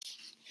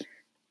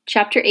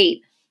Chapter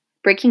 8,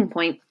 Breaking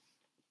Point.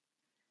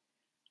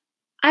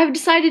 "I've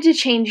decided to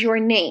change your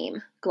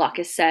name,"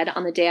 Glaucus said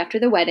on the day after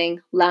the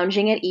wedding,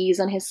 lounging at ease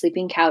on his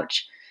sleeping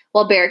couch,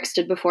 while Beric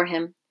stood before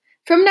him.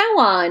 "From now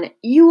on,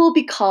 you will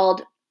be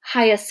called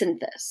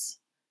Hyacinthus."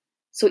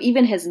 So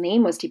even his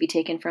name was to be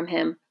taken from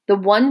him, the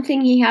one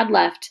thing he had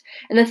left,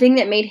 and the thing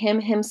that made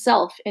him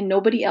himself and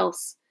nobody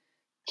else.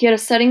 He had a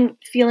sudden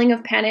feeling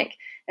of panic,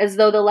 as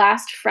though the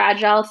last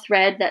fragile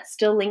thread that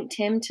still linked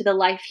him to the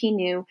life he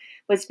knew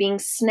was being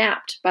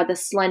snapped by the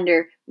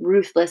slender,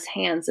 ruthless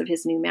hands of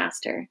his new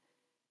master.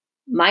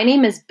 "My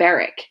name is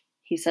Beric,"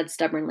 he said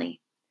stubbornly.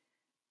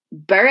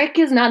 "Beric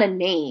is not a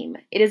name,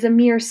 it is a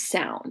mere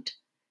sound.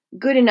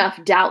 Good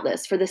enough,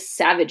 doubtless, for the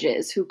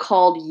savages who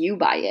called you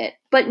by it,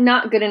 but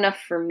not good enough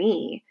for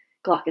me,"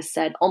 Glaucus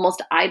said,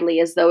 almost idly,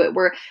 as though it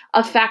were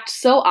a fact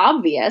so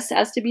obvious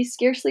as to be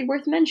scarcely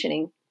worth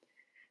mentioning.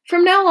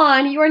 "From now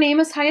on, your name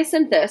is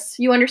Hyacinthus.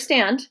 You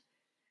understand?"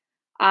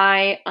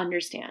 "I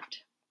understand.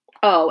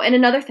 Oh, and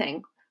another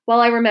thing,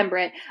 while I remember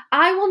it,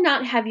 I will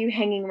not have you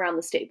hanging around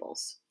the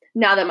stables.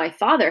 Now that my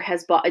father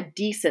has bought a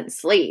decent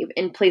slave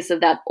in place of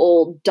that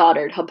old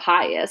dotard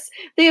Hippias,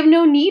 they have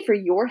no need for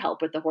your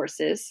help with the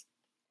horses.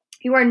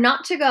 You are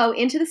not to go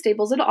into the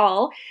stables at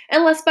all,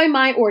 unless by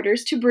my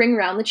orders to bring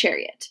round the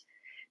chariot.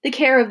 The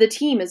care of the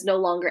team is no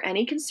longer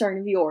any concern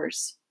of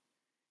yours."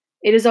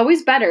 "It is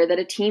always better that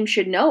a team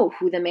should know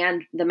who the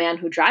man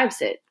who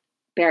drives it,"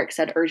 Beric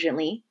said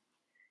urgently.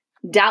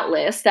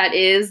 "Doubtless, that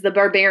is the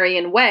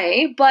barbarian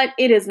way, but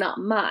it is not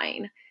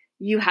mine.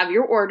 You have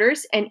your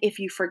orders, and if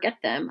you forget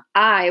them,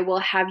 I will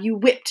have you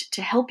whipped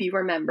to help you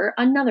remember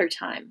another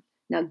time.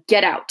 Now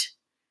get out."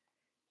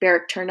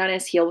 Beric turned on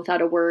his heel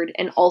without a word,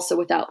 and also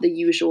without the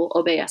usual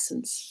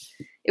obeisance.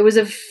 It was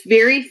a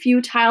very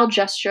futile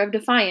gesture of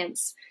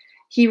defiance.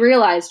 He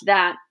realized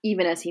that,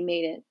 even as he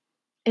made it.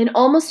 And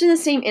almost in the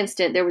same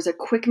instant, there was a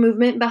quick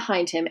movement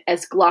behind him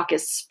as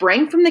Glaucus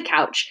sprang from the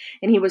couch,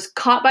 and he was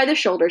caught by the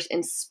shoulders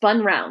and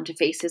spun round to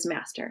face his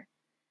master.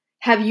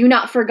 "Have you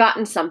not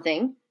forgotten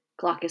something?"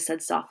 Glaucus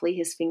said softly,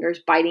 his fingers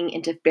biting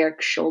into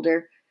Beric's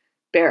shoulder.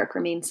 Beric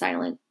remained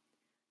silent.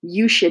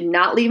 "You should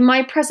not leave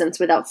my presence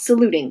without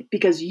saluting,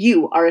 because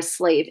you are a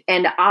slave,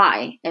 and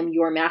I am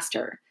your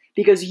master.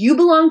 Because you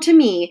belong to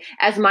me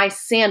as my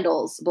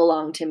sandals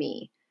belong to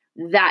me.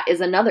 That is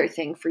another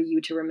thing for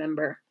you to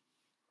remember."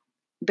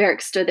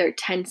 Beric stood there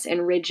tense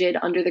and rigid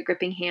under the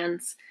gripping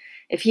hands.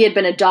 If he had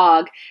been a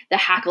dog, the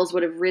hackles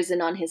would have risen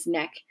on his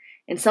neck,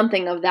 and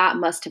something of that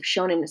must have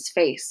shown in his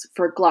face,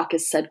 for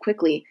Glaucus said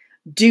quickly,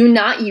 "Do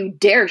not you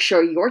dare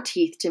show your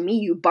teeth to me,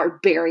 you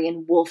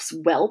barbarian wolf's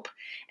whelp,"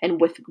 and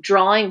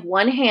withdrawing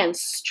one hand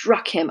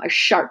struck him a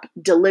sharp,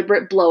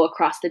 deliberate blow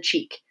across the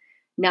cheek.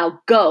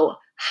 "Now go,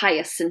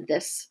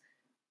 Hyacinthus."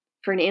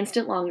 For an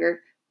instant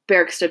longer,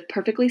 Beric stood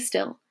perfectly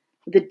still,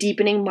 with the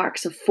deepening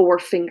marks of 4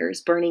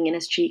 fingers burning in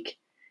his cheek.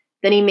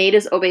 Then he made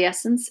his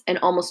obeisance and,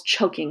 almost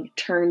choking,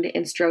 turned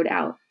and strode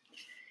out.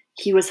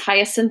 He was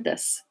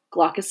Hyacinthus,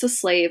 Glaucus'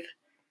 slave,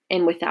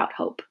 and without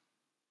hope.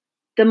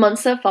 The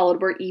months that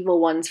followed were evil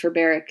ones for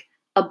Beric,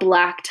 a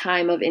black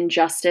time of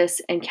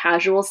injustice and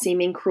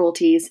casual-seeming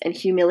cruelties and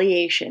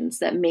humiliations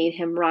that made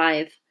him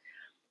writhe.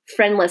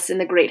 Friendless in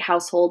the great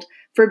household,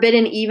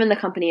 forbidden even the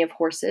company of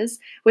horses,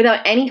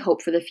 without any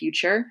hope for the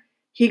future,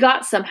 he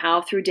got somehow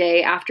through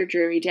day after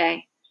dreary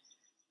day.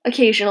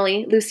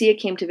 Occasionally, Lucia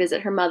came to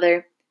visit her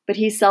mother, but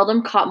he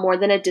seldom caught more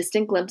than a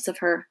distant glimpse of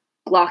her.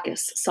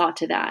 Glaucus saw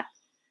to that.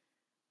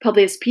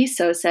 Publius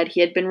Piso said he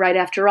had been right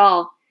after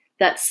all.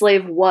 That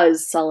slave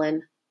was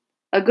sullen.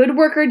 A good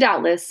worker,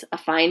 doubtless, a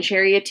fine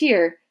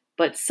charioteer,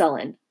 but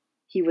sullen.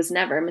 He was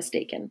never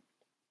mistaken.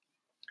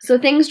 So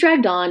things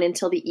dragged on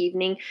until the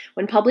evening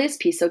when Publius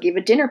Piso gave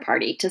a dinner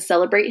party to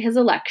celebrate his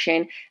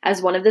election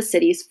as one of the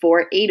city's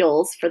 4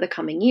 aediles for the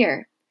coming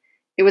year.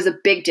 It was a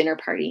big dinner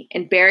party,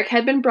 and Beric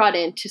had been brought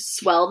in to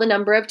swell the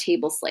number of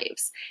table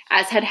slaves,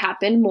 as had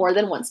happened more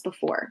than once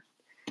before.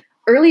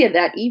 Earlier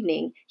that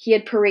evening, he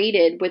had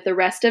paraded with the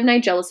rest of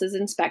Nigellus'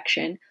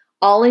 inspection,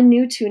 all in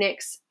new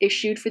tunics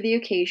issued for the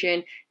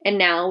occasion, and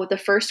now, with the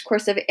first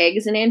course of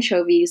eggs and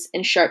anchovies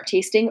and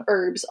sharp-tasting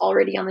herbs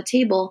already on the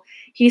table,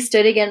 he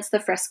stood against the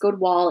frescoed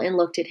wall and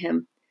looked at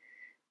him.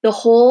 The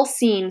whole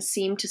scene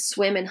seemed to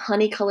swim in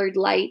honey-colored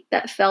light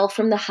that fell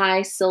from the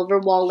high silver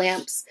wall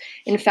lamps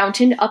and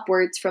fountained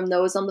upwards from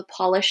those on the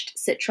polished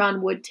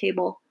citron wood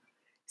table.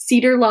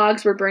 Cedar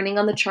logs were burning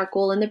on the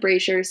charcoal in the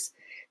braziers,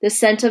 the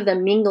scent of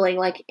them mingling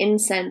like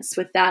incense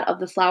with that of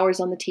the flowers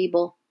on the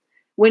table.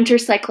 Winter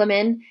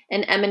cyclamen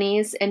and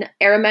anemones and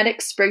aromatic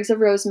sprigs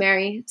of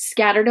rosemary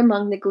scattered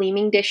among the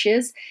gleaming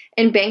dishes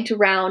and banked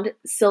round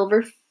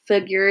silver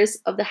figures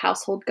of the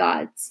household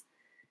gods.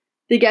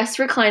 The guests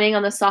reclining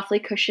on the softly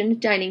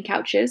cushioned dining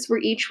couches were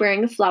each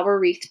wearing a flower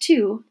wreath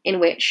too, in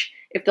which,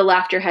 if the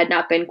laughter had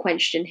not been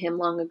quenched in him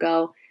long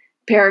ago,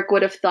 Beric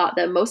would have thought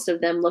that most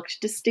of them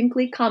looked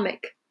distinctly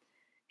comic.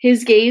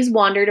 His gaze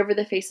wandered over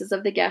the faces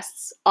of the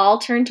guests, all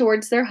turned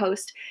towards their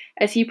host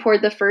as he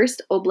poured the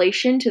first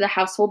oblation to the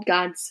household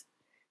gods.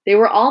 They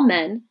were all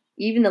men.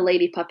 Even the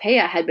Lady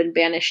Poppaea had been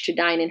banished to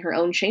dine in her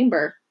own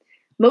chamber.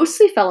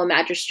 mostly fellow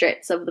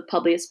magistrates of the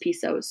Publius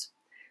Pisos.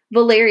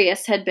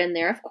 Valerius had been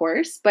there, of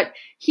course, but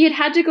he had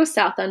had to go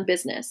south on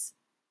business.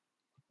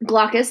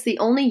 Glaucus, the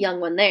only young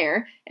one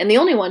there, and the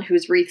only one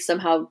whose wreath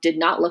somehow did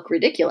not look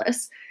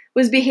ridiculous,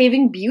 was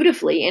behaving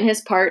beautifully in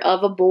his part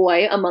of a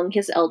boy among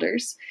his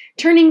elders,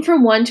 turning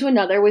from one to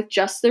another with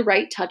just the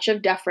right touch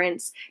of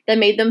deference that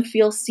made them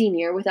feel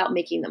senior without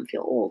making them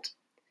feel old.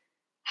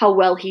 How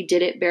well he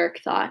did it, Beric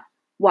thought,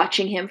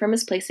 watching him from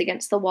his place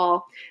against the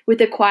wall,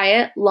 with a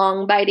quiet,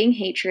 long-biting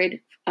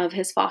hatred of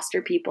his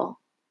foster people.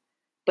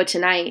 But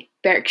tonight,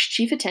 Beric's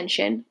chief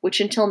attention,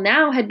 which until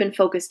now had been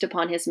focused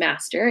upon his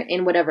master,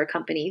 in whatever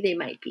company they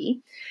might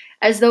be,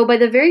 as though by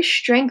the very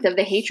strength of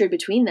the hatred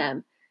between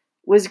them,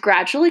 was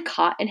gradually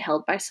caught and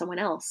held by someone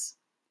else.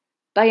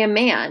 By a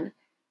man,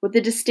 with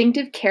the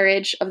distinctive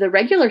carriage of the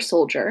regular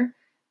soldier,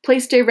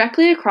 placed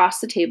directly across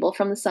the table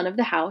from the son of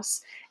the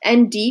house,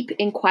 and deep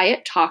in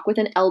quiet talk with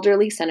an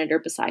elderly senator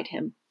beside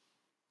him.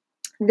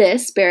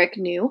 This, Beric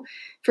knew,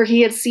 for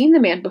he had seen the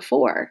man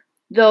before,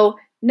 though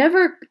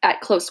never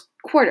at close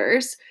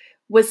quarters,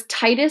 was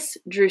Titus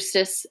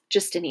Drusus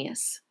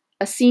Justinius,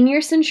 a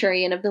senior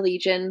centurion of the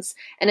legions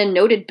and a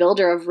noted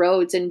builder of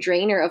roads and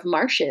drainer of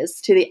marshes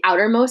to the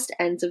outermost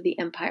ends of the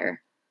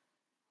empire.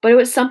 But it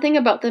was something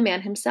about the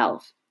man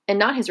himself, and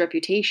not his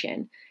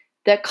reputation,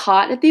 that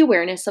caught at the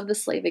awareness of the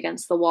slave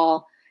against the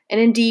wall, and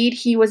indeed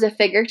he was a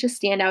figure to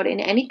stand out in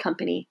any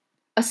company,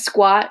 a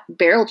squat,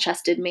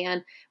 barrel-chested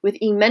man with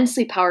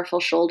immensely powerful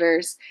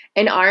shoulders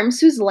and arms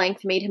whose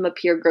length made him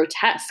appear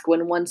grotesque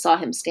when one saw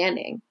him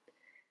standing.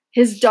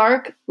 His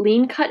dark,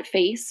 lean-cut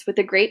face with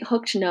the great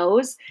hooked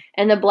nose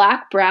and the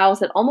black brows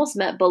that almost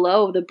met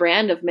below the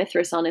brand of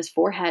Mithras on his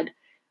forehead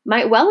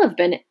might well have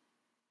been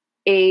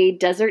a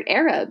desert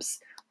Arab's,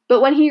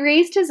 but when he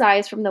raised his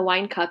eyes from the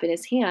wine cup in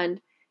his hand,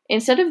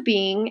 instead of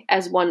being,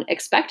 as one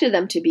expected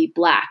them to be,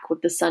 black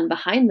with the sun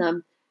behind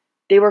them,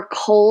 they were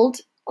cold,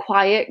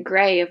 quiet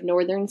gray of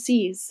northern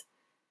seas,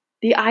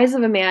 the eyes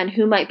of a man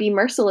who might be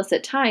merciless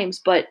at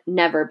times but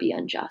never be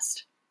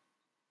unjust.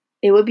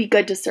 It would be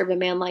good to serve a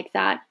man like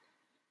that.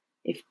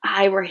 If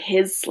I were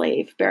his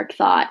slave, Beric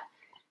thought.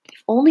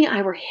 If only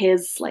I were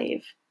his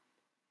slave.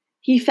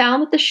 He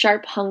found that the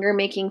sharp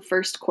hunger-making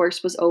first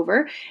course was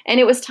over, and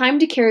it was time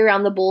to carry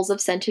around the bowls of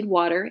scented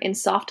water and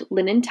soft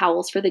linen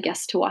towels for the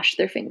guests to wash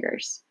their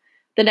fingers.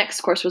 The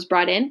next course was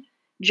brought in,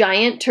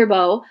 giant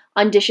turbot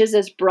on dishes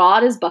as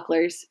broad as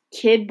bucklers,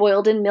 kid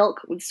boiled in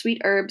milk with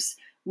sweet herbs,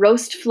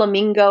 roast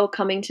flamingo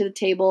coming to the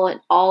table in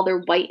all their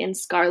white and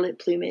scarlet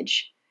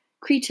plumage.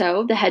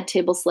 Crito, the head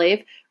table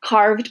slave,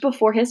 carved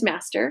before his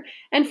master,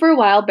 and for a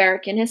while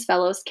Beric and his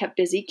fellows kept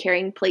busy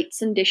carrying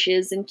plates and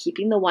dishes and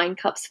keeping the wine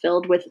cups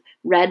filled with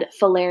red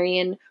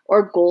Falernian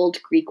or gold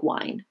Greek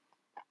wine.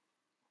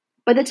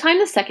 By the time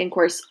the second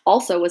course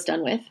also was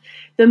done with,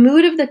 the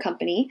mood of the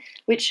company,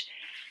 which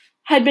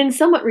had been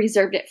somewhat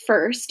reserved at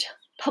first,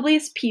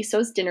 Publius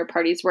Piso's dinner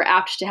parties were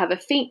apt to have a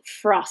faint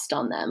frost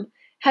on them,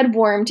 had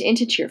warmed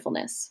into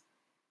cheerfulness.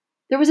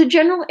 There was a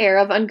general air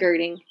of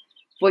ungirding.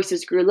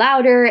 Voices grew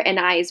louder and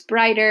eyes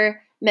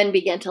brighter, men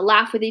began to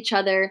laugh with each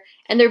other,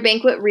 and their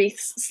banquet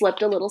wreaths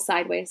slipped a little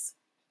sideways.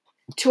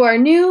 "To our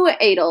new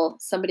Adel,"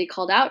 somebody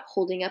called out,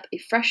 holding up a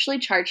freshly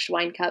charged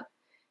wine cup.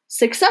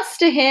 "Success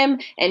to him,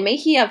 and may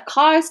he have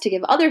cause to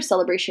give other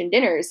celebration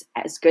dinners,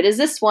 as good as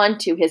this one,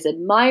 to his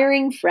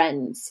admiring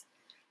friends."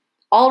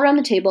 All round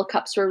the table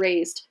cups were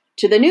raised.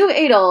 "To the new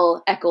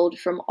Adel," echoed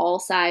from all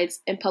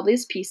sides, and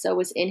Publius Piso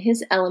was in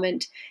his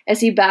element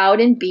as he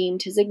bowed and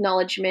beamed, his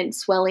acknowledgment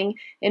swelling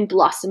and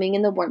blossoming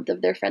in the warmth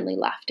of their friendly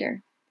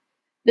laughter.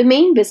 The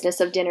main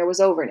business of dinner was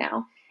over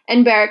now,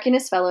 and Beric and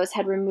his fellows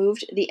had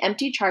removed the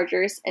empty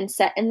chargers and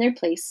set in their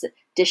place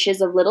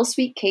dishes of little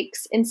sweet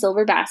cakes in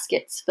silver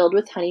baskets filled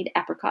with honeyed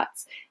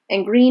apricots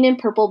and green and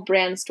purple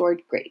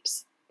brand-stored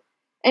grapes.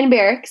 And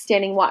Beric,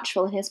 standing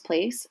watchful in his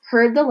place,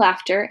 heard the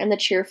laughter and the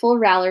cheerful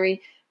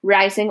raillery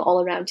rising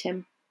all around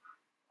him.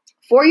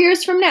 4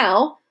 years from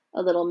now,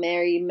 a little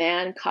merry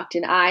man cocked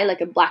an eye like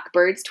a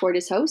blackbird's toward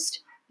his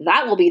host.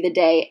 "That will be the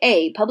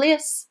day,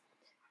 Publius?"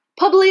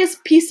 "Publius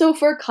Piso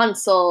for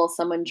consul,"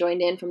 someone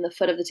joined in from the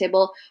foot of the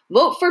table.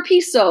 "Vote for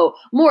Piso!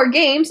 More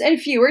games and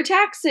fewer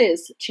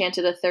taxes,"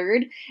 chanted a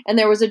third, and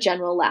there was a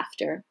general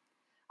laughter.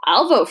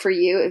 "I'll vote for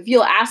you if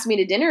you'll ask me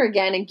to dinner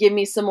again and give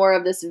me some more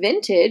of this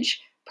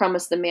vintage,"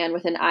 promised the man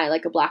with an eye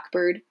like a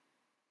blackbird.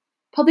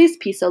 Publius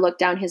Piso looked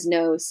down his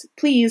nose,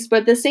 pleased, but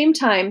at the same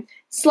time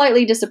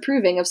slightly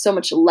disapproving of so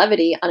much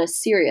levity on a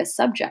serious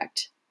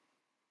subject.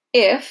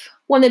 "If,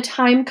 when the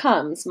time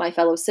comes, my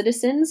fellow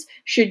citizens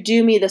should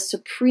do me the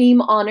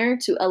supreme honor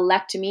to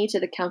elect me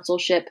to the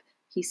consulship,"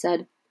 he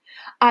said,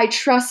 "I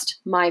trust,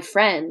 my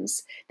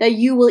friends, that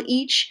you will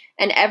each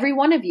and every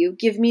one of you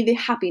give me the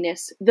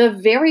happiness, the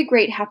very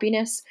great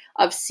happiness,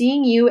 of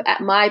seeing you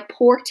at my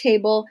poor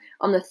table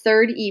on the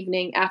third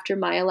evening after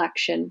my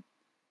election."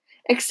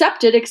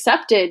 "Accepted,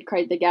 accepted,"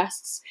 cried the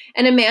guests,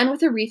 and a man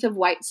with a wreath of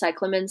white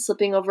cyclamen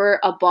slipping over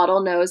a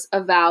bottle nose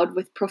avowed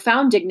with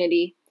profound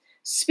dignity,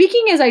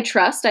 "Speaking as I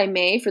trust I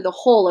may for the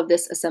whole of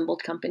this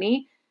assembled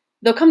company,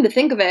 though come to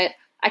think of it,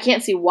 I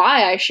can't see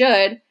why I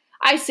should.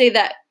 I say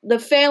that the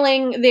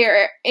failing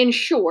there, in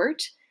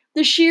short,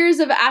 the shears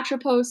of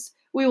Atropos,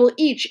 we will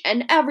each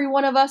and every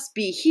one of us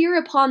be here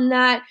upon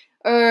that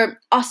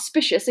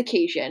auspicious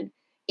occasion.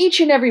 Each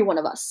and every one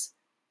of us.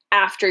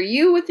 After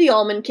you with the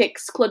almond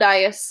kicks,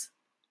 Clodius.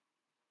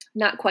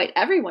 Not quite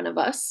every one of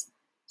us,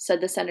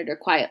 said the senator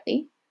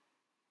quietly.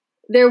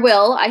 There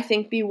will, I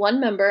think, be one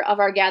member of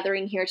our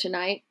gathering here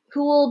tonight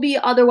who will be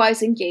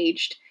otherwise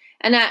engaged,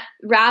 and at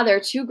rather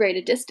too great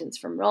a distance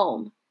from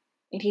Rome.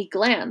 And he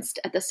glanced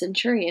at the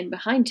centurion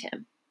beside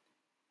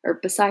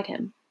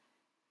him.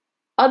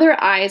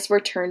 Other eyes were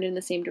turned in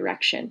the same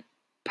direction.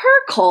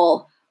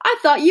 Perkle! I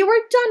thought you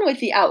were done with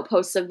the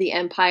outposts of the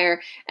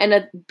empire,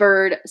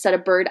 said a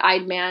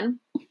bird-eyed man.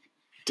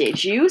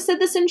 Did you? Said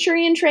the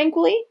centurion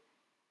tranquilly,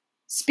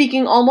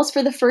 speaking almost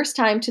for the first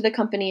time to the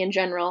company in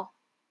general.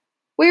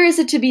 Where is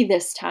it to be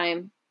this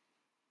time?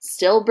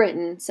 Still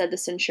Britain, said the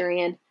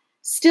centurion.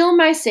 Still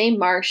my same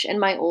marsh and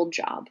my old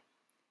job.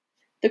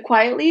 The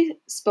quietly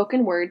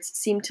spoken words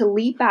seemed to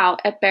leap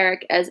out at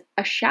Barrack as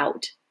a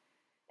shout,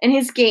 and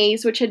his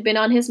gaze, which had been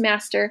on his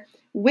master,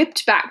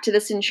 whipped back to the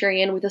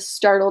centurion with a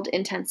startled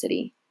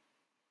intensity.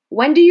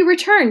 When do you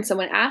return?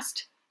 Someone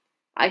asked.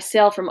 I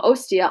sail from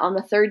Ostia on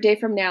the 3rd day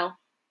from now.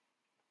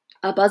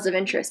 A buzz of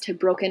interest had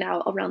broken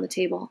out around the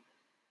table.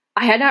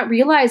 I had not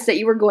realized that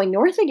you were going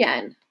north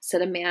again,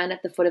 said a man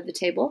at the foot of the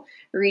table,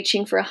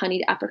 reaching for a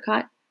honeyed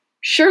apricot.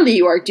 Surely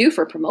you are due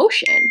for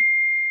promotion.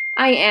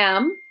 I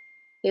am.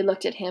 They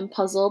looked at him,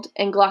 puzzled,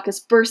 and Glaucus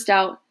burst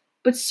out.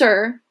 But,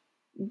 sir,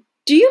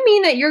 do you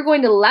mean that you're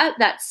going to let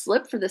that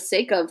slip for the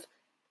sake of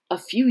a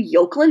few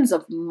yokelins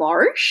of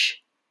marsh?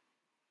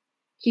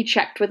 He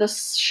checked with a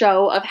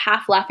show of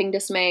half-laughing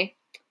dismay.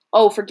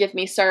 Oh, forgive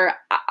me, sir.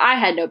 I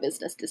had no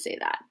business to say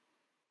that.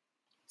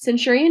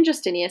 Centurion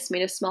Justinius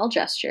made a small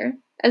gesture,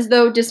 as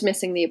though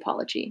dismissing the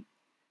apology.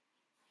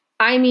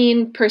 I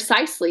mean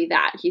precisely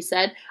that, he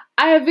said.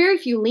 I have very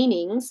few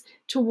leanings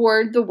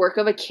toward the work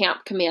of a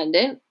camp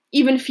commandant,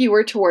 even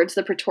fewer towards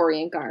the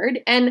Praetorian Guard,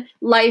 and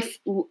life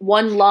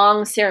one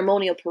long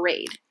ceremonial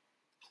parade.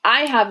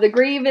 I have the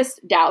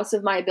gravest doubts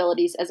of my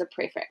abilities as a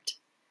prefect,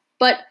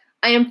 but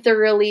I am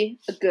thoroughly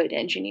a good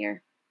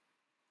engineer.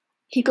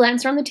 He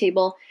glanced around the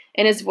table,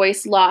 and his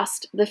voice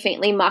lost the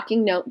faintly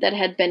mocking note that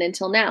had been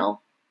until now.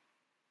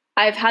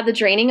 I have had the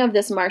draining of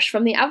this marsh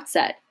from the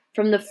outset,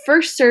 from the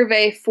first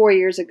survey 4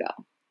 years ago.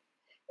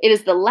 It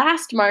is the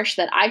last marsh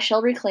that I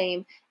shall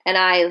reclaim, and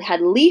I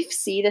had lief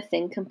see the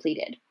thing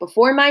completed,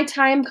 before my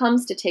time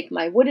comes to take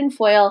my wooden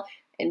foil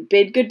and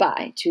bid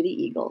goodbye to the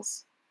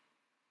eagles.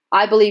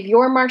 I believe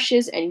your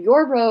marshes and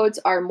your roads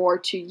are more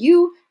to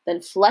you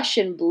than flesh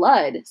and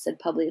blood, said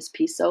Publius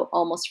Piso,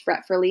 almost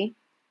fretfully.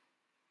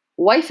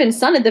 Wife and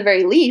son at the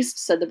very least,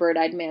 said the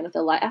bird-eyed man with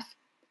a laugh.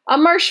 A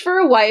marsh for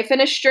a wife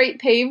and a straight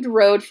paved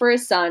road for a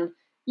son.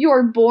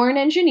 Your born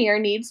engineer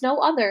needs no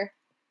other.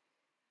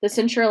 The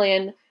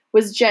centurion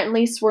was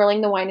gently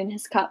swirling the wine in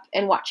his cup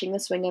and watching the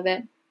swing of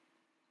it.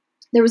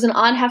 There was an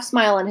odd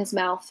half-smile on his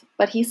mouth,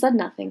 but he said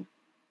nothing.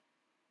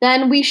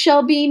 Then we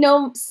shall be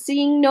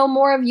seeing no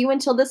more of you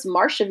until this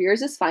marsh of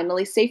yours is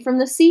finally safe from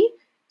the sea?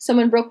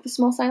 Someone broke the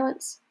small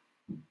silence.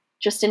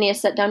 Justinius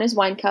set down his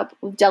wine cup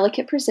with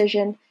delicate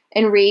precision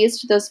and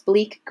raised those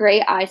bleak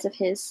gray eyes of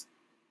his.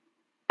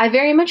 I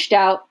very much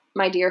doubt,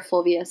 my dear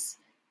Fulvius,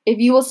 if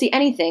you will see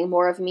anything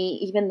more of me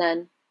even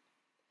then.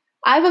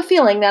 I have a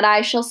feeling that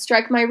I shall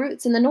strike my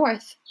roots in the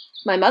north.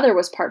 My mother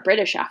was part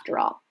British, after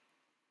all.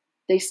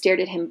 They stared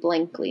at him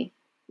blankly.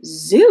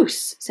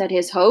 Zeus, said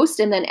his host,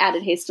 and then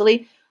added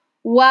hastily,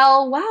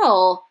 Well,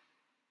 well,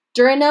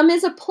 Durinum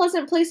is a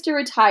pleasant place to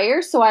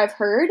retire, so I've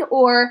heard,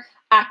 or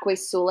Aquae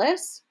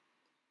Sulis.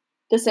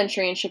 The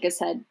centurion shook his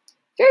head.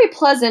 Very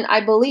pleasant,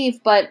 I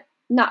believe, but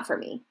not for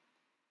me.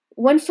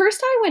 When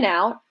first I went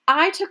out,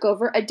 I took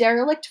over a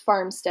derelict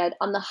farmstead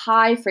on the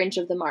high fringe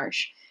of the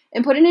marsh,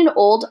 and put in an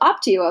old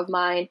optio of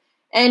mine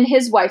and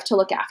his wife to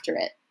look after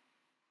it.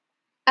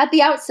 At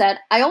the outset,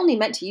 I only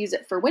meant to use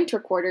it for winter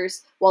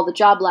quarters while the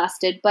job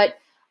lasted, but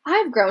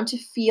I've grown to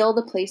feel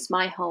the place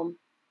my home.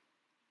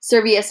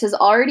 Servius has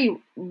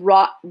already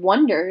wrought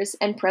wonders,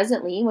 and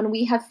presently, when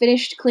we have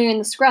finished clearing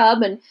the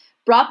scrub and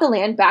brought the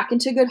land back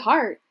into good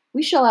heart,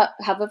 we shall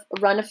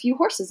run a few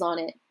horses on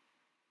it.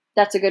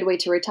 That's a good way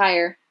to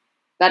retire.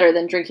 Better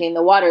than drinking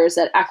the waters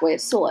at Aquae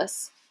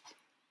Sulis.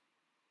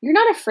 You're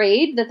not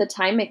afraid that the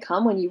time may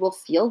come when you will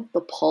feel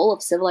the pull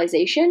of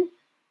civilization?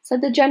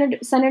 Said the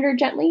senator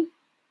gently.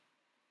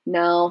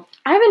 No,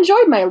 I've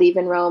enjoyed my leave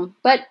in Rome,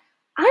 but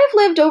I've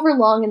lived over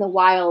long in the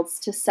wilds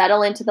to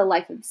settle into the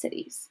life of the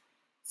cities.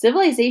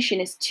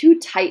 Civilization is too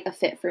tight a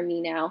fit for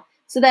me now,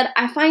 so that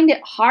I find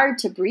it hard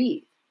to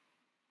breathe.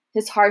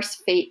 His harsh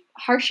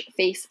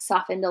face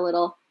softened a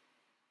little.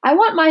 I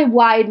want my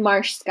wide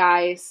marsh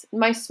skies,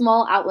 my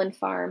small outland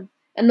farm,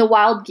 and the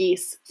wild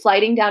geese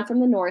flighting down from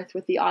the north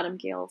with the autumn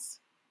gales.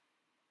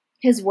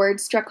 His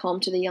words struck home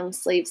to the young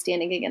slave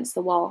standing against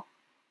the wall.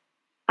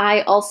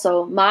 I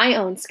also, my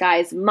own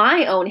skies,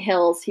 my own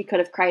hills, he could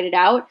have cried it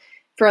out.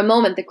 For a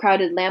moment the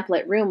crowded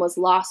lamplit room was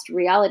lost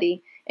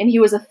reality, and he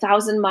was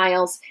 1,000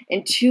 miles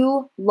and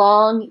 2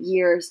 long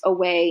years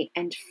away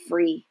and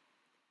free.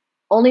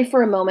 Only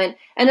for a moment,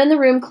 and then the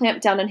room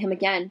clamped down on him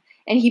again,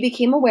 and he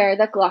became aware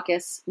that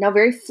Glaucus, now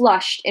very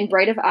flushed and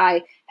bright of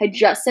eye, had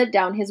just set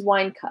down his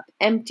wine cup,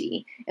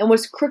 empty, and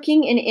was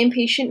crooking an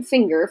impatient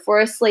finger for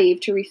a slave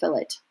to refill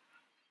it.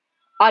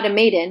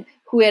 Automaton,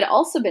 who had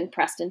also been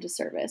pressed into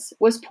service,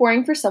 was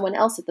pouring for someone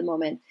else at the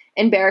moment,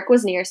 and Beric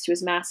was nearest to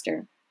his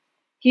master.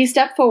 He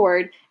stepped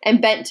forward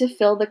and bent to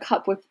fill the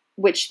cup with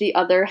which the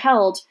other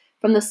held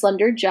from the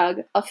slender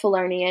jug of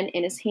Falernian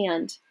in his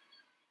hand.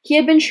 He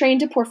had been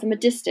trained to pour from a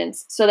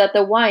distance, so that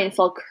the wine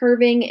fell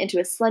curving into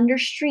a slender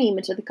stream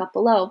into the cup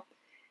below.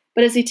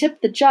 But as he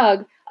tipped the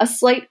jug, a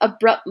slight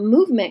abrupt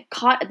movement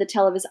caught at the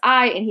tail of his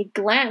eye, and he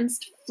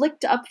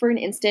flicked up for an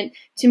instant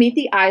to meet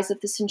the eyes of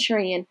the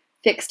centurion,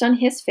 fixed on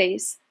his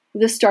face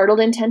with a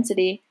startled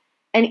intensity,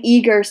 an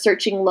eager,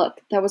 searching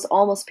look that was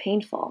almost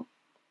painful.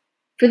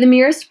 For the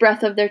merest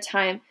breath of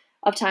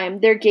time,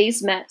 their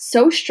gaze met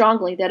so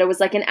strongly that it was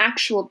like an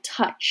actual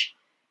touch,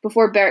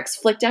 before Beric's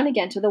flicked down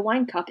again to the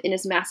wine cup in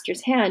his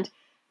master's hand,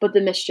 but the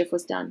mischief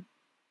was done.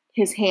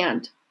 His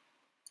hand,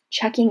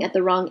 checking at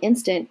the wrong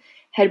instant,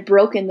 had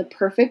broken the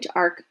perfect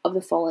arc of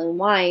the fallen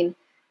wine,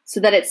 so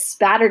that it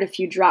spattered a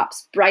few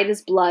drops, bright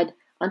as blood,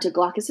 onto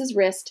Glaucus's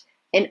wrist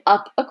and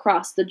up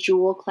across the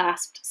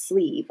jewel-clasped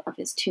sleeve of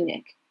his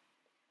tunic.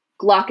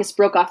 Glaucus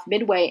broke off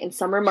midway in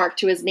some remark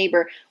to his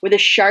neighbor with a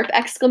sharp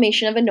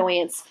exclamation of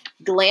annoyance,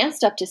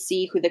 glanced up to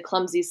see who the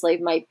clumsy slave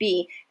might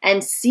be,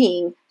 and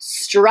seeing,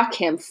 struck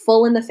him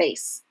full in the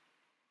face.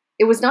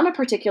 It was not a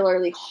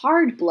particularly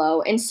hard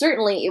blow, and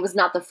certainly it was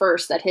not the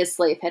first that his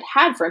slave had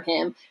had from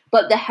him,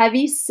 but the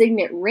heavy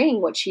signet ring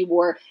which he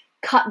wore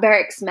cut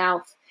Beric's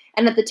mouth,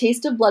 and at the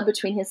taste of blood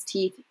between his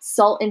teeth,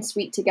 salt and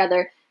sweet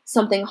together,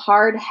 something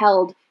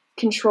hard-held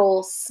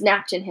control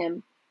snapped in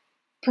him.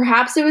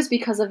 Perhaps it was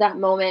because of that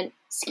moment,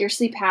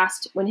 scarcely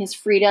past, when his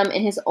freedom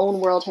and his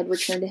own world had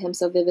returned to him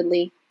so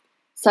vividly.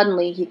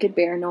 Suddenly he could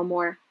bear no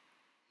more.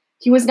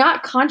 He was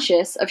not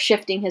conscious of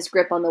shifting his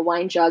grip on the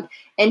wine jug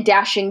and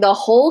dashing the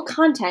whole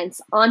contents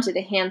onto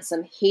the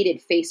handsome,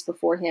 hated face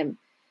before him.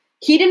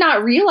 He did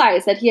not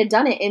realize that he had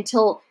done it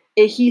until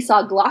he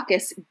saw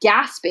Glaucus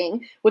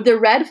gasping, with the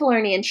red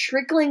Falernian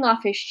trickling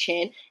off his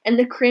chin and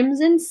the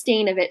crimson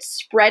stain of it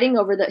spreading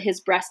over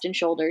his breast and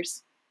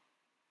shoulders.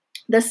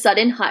 The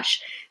sudden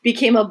hush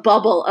became a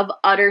bubble of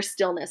utter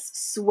stillness,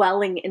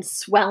 swelling and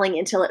swelling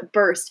until it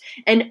burst.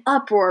 An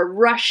uproar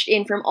rushed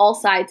in from all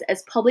sides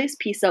as Publius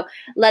Piso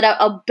let out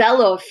a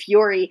bellow of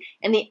fury,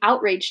 and the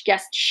outraged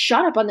guests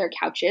shot up on their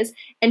couches,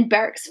 and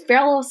Beric's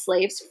fellow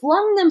slaves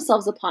flung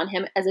themselves upon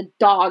him as a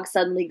dog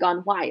suddenly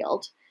gone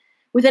wild.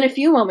 Within a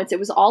few moments it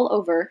was all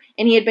over,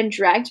 and he had been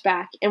dragged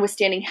back and was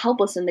standing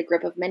helpless in the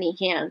grip of many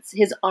hands,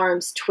 his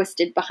arms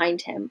twisted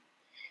behind him.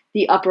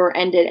 The uproar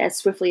ended as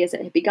swiftly as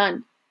it had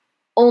begun.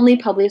 Only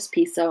Publius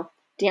Piso,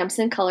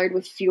 damson-colored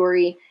with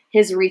fury,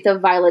 his wreath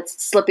of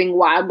violets slipping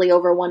wildly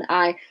over one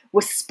eye,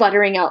 was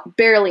sputtering out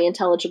barely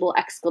intelligible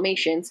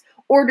exclamations,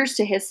 orders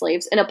to his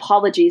slaves, and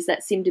apologies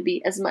that seemed to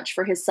be as much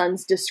for his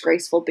son's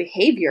disgraceful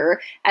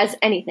behavior as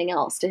anything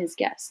else to his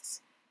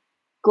guests.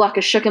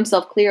 Glaucus shook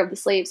himself clear of the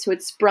slaves who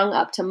had sprung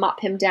up to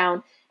mop him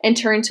down, and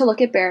turned to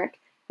look at Beric,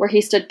 where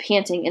he stood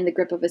panting in the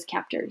grip of his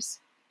captors.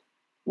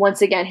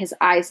 Once again his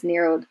eyes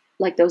narrowed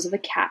like those of a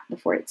cat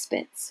before it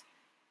spits.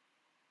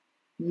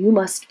 "You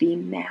must be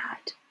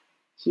mad,"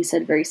 he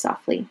said very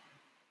softly.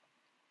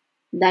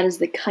 "That is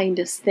the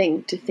kindest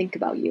thing to think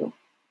about you.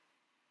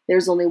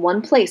 There's only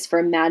one place for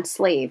a mad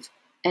slave,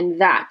 and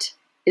that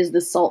is the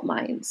salt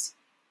mines.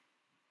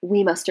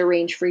 We must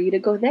arrange for you to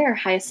go there,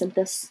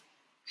 Hyacinthus."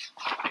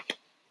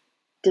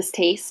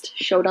 Distaste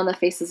showed on the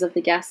faces of the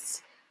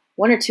guests.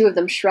 One or two of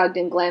them shrugged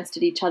and glanced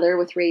at each other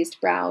with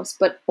raised brows,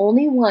 but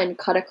only one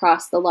cut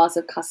across the laws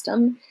of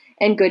custom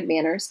and good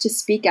manners to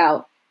speak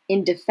out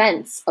in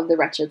defense of the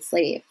wretched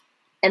slave,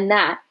 and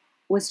that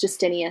was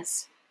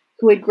Justinius,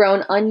 who had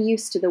grown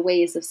unused to the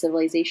ways of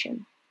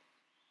civilization.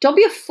 "Don't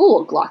be a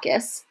fool,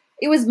 Glaucus.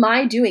 It was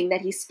my doing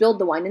that he spilled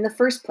the wine in the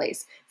first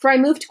place, for I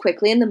moved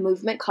quickly and the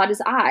movement caught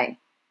his eye.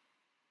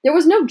 There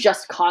was no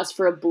just cause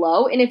for a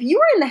blow, and if you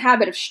are in the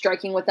habit of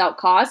striking without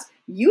cause,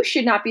 you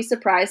should not be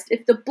surprised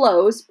if the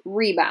blows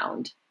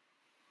rebound.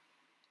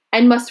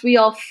 And must we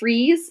all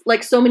freeze,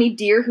 like so many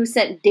deer who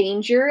scent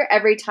danger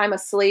every time a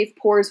slave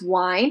pours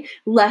wine,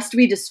 lest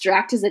we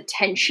distract his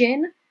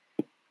attention?"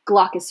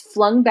 Glaucus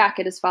flung back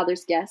at his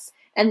father's guests,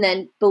 and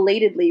then,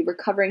 belatedly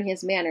recovering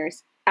his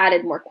manners,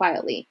 added more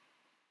quietly,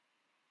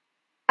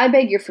 "I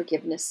beg your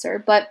forgiveness, sir,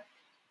 but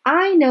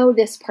I know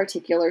this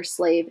particular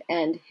slave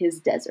and his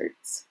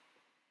deserts."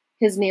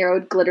 His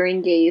narrowed,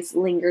 glittering gaze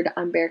lingered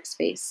on Beric's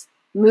face,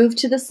 moved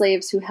to the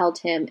slaves who held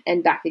him,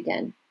 and back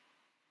again.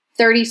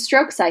 30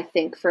 strokes, I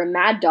think, for a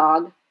mad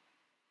dog.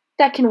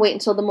 That can wait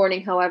until the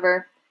morning,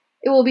 however.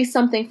 It will be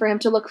something for him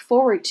to look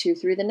forward to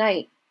through the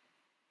night.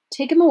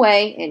 Take him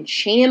away and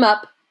chain him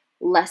up,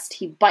 lest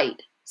he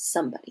bite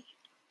somebody.